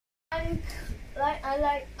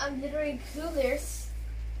I'm literally clueless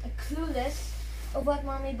of what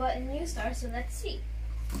mommy bought in New Star. So let's see.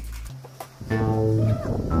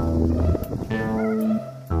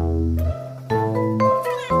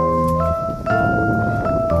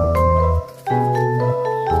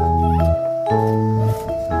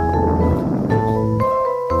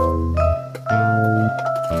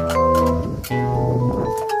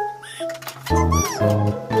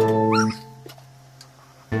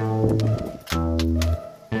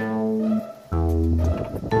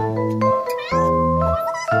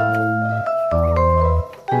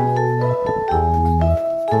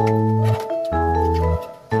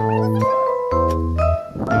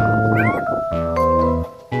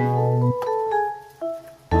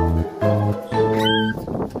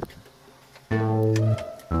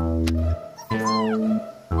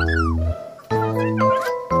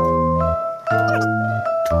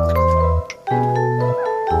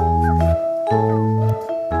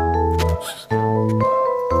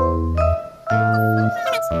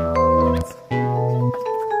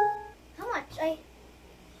 How much?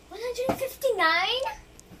 159?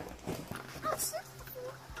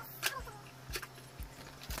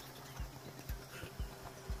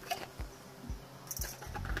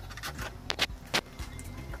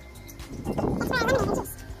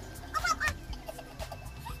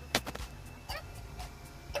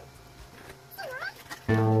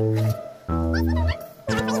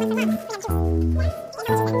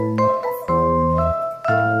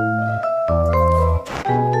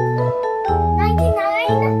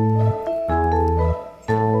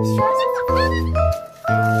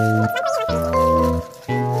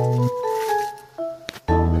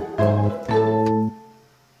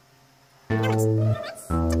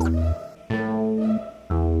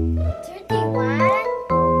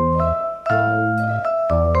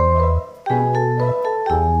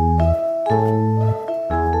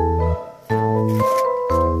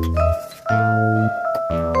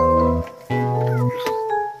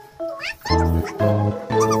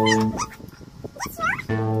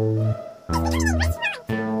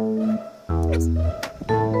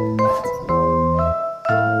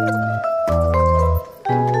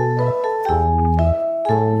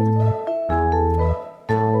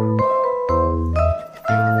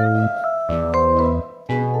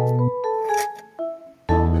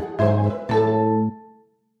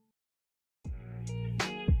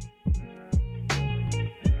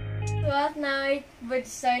 Last night we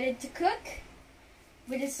decided to cook.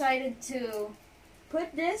 We decided to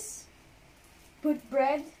put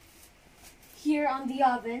bread here on the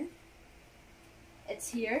oven. It's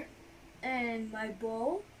here. And my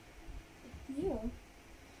bowl. New.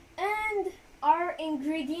 And our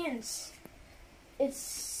ingredients. It's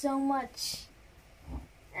so much.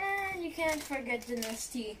 And you can't forget the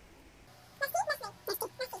nestea.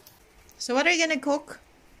 So what are you gonna cook?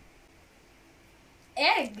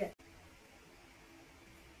 Egg.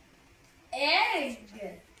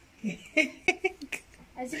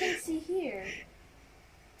 As you can see here,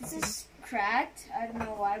 this is cracked. I don't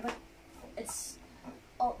know why, but it's.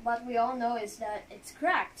 Oh, what we all know is that it's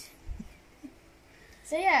cracked.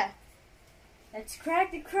 So yeah, let's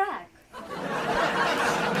crack the crack.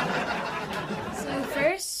 So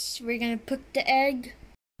first, we're gonna put the egg.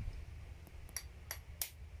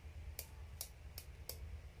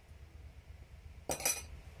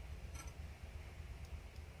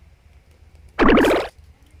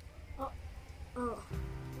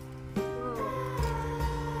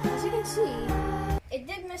 As you can see, it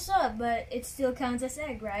did mess up, but it still counts as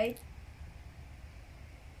egg, right?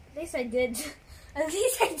 At least I did. At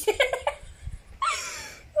least I did.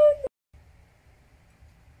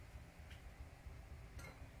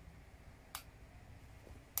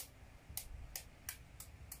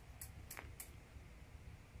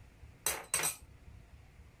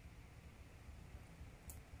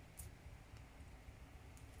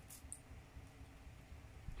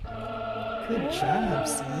 Good job,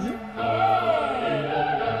 see?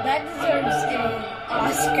 That deserves an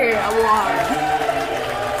Oscar award.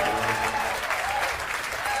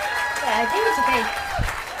 Yeah, I think it's okay.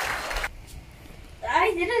 I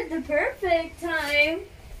did it the perfect time.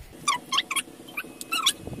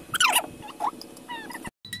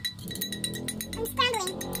 I'm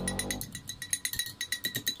scrambling.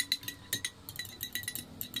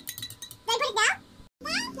 Do I put it down?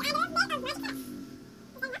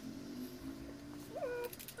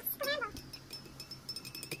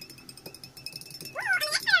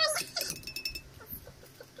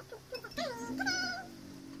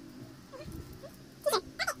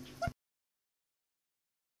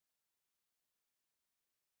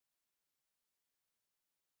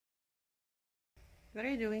 What are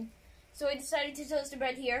you doing? So I decided to toast the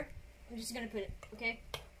bread here. I'm just gonna put it, okay?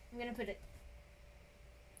 I'm gonna put it.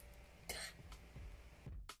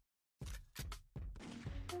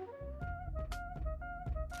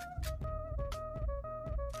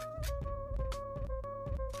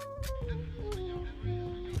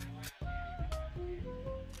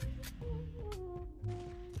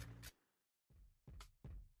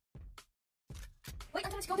 Wait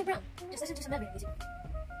until it's golden brown. Just listen to some music.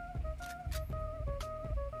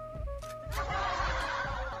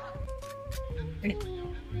 Turn it.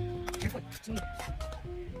 Careful. Sorry.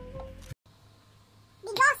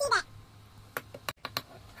 Did y'all see that?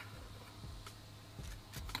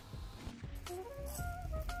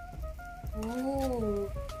 Ooh.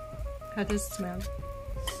 How does it smell?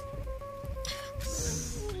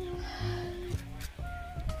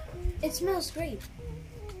 It smells great.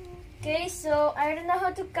 Okay, so I don't know how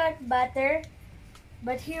to cut butter,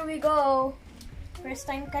 but here we go. First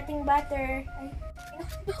time cutting butter.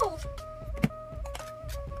 No.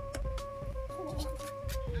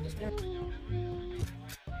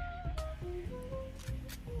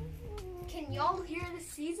 Can y'all hear the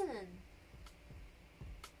seasoning?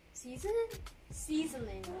 Seasoning?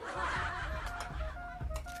 Seasoning.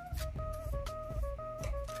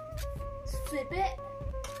 Flip it.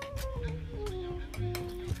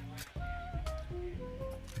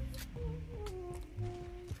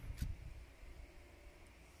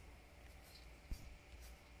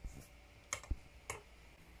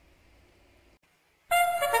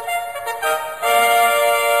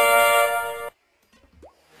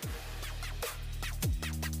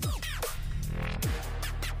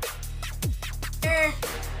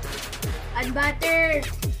 Add butter.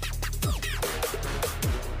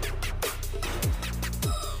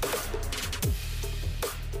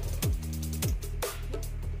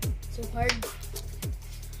 So hard.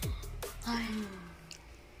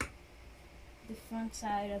 The front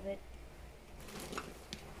side of it.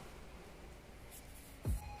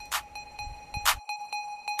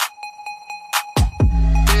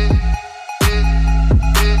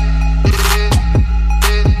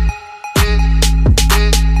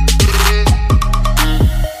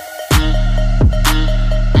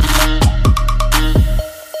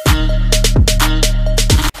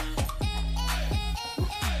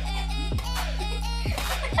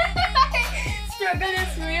 Struggle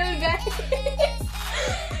is real, guys.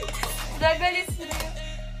 Struggle is real.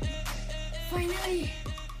 Finally.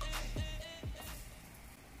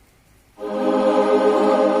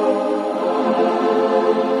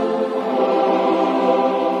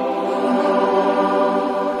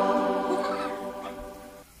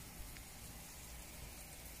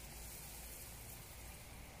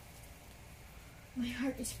 My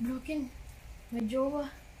heart is broken. My jowa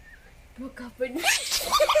broke up with me.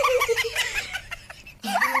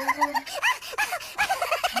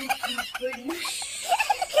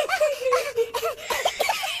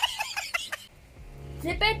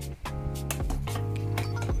 Flip it.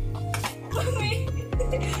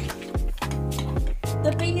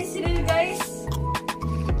 The pain is real, guys.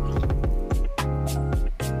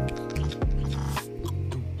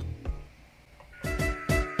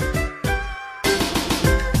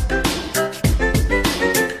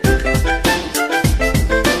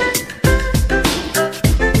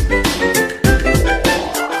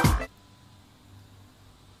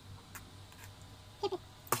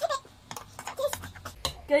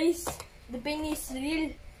 Guys, the pain is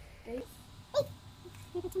real. Guys.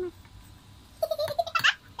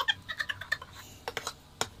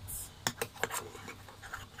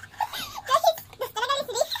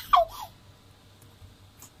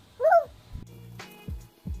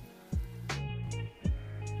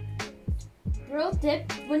 Pro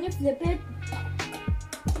tip, when you flip it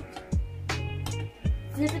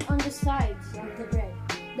on the sides of the bread.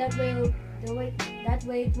 That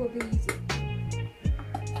way it will be easy.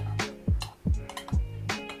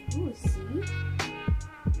 Ooh, see?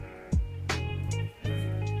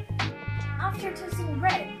 After toasting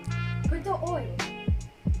bread, put the oil.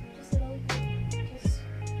 Just a little bit.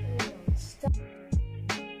 Just stuff.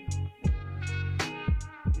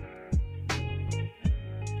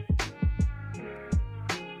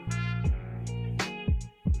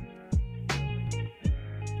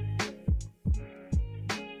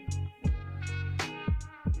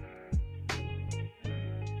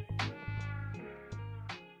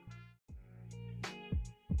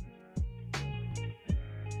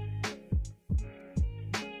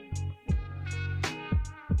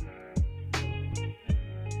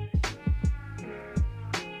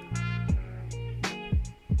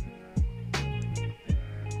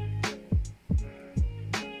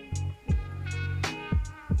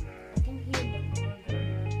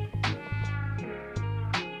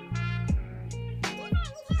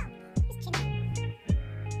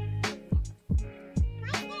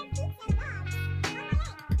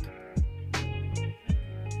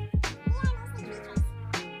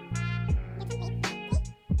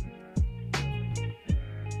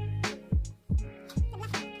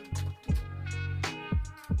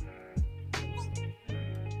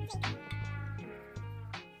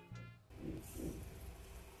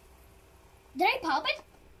 Did I pop it?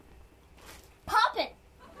 Pop it!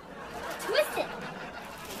 Twist it!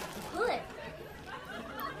 Pull it!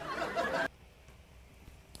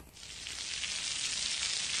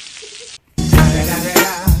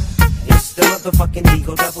 It's the motherfucking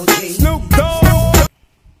Eagle Double G. Snoop Dogg!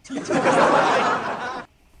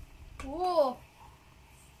 Whoa!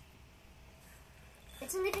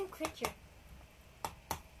 It's a living creature.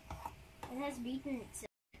 It has beaten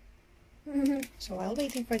itself. So while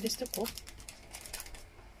waiting for this to cook,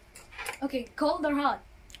 Okay, cold or hot?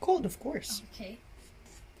 cold of course. Okay.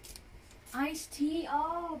 Iced tea?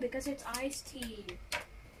 Oh, because it's iced tea.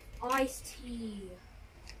 Iced tea.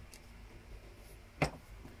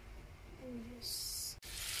 Yes.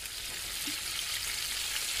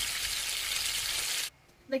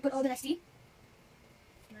 Like put all the nestea?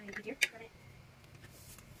 No, you put here. Got it.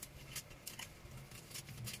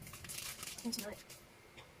 I can smell it.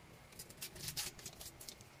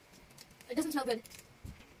 It doesn't smell good.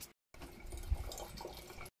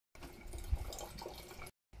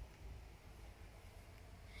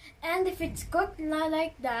 And if it's cooked not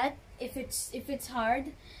like that, if it's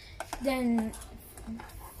hard, then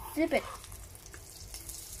flip it.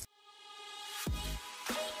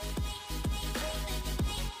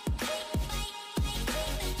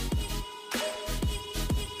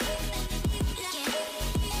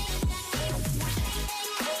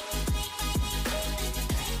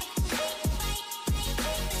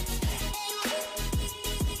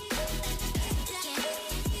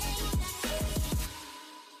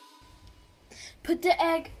 Put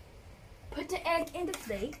the egg in the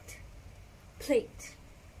plate.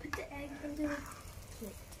 Put the egg in the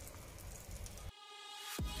plate.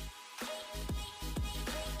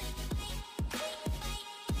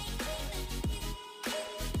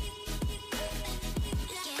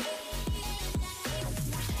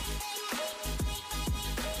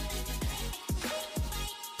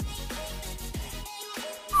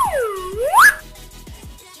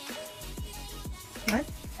 What?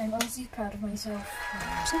 I'm honestly proud of myself.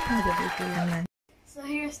 I'm so proud of you, Kuya man. So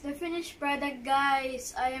here's the finished product,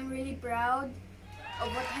 guys. I am really proud of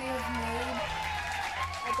what I have made.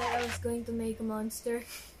 I thought I was going to make a monster,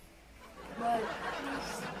 but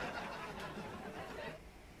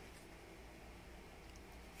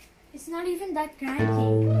it's not even that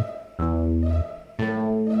cranky.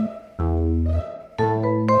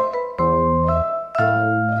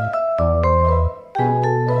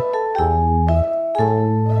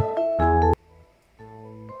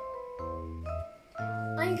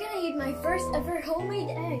 I'm gonna eat my first ever homemade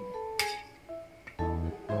egg.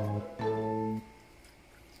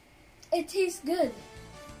 It tastes good.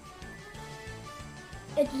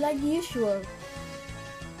 It's like usual.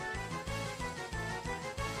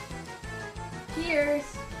 Cheers!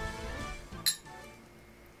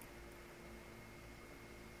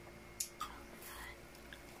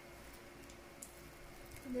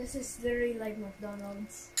 This is literally like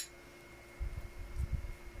McDonald's.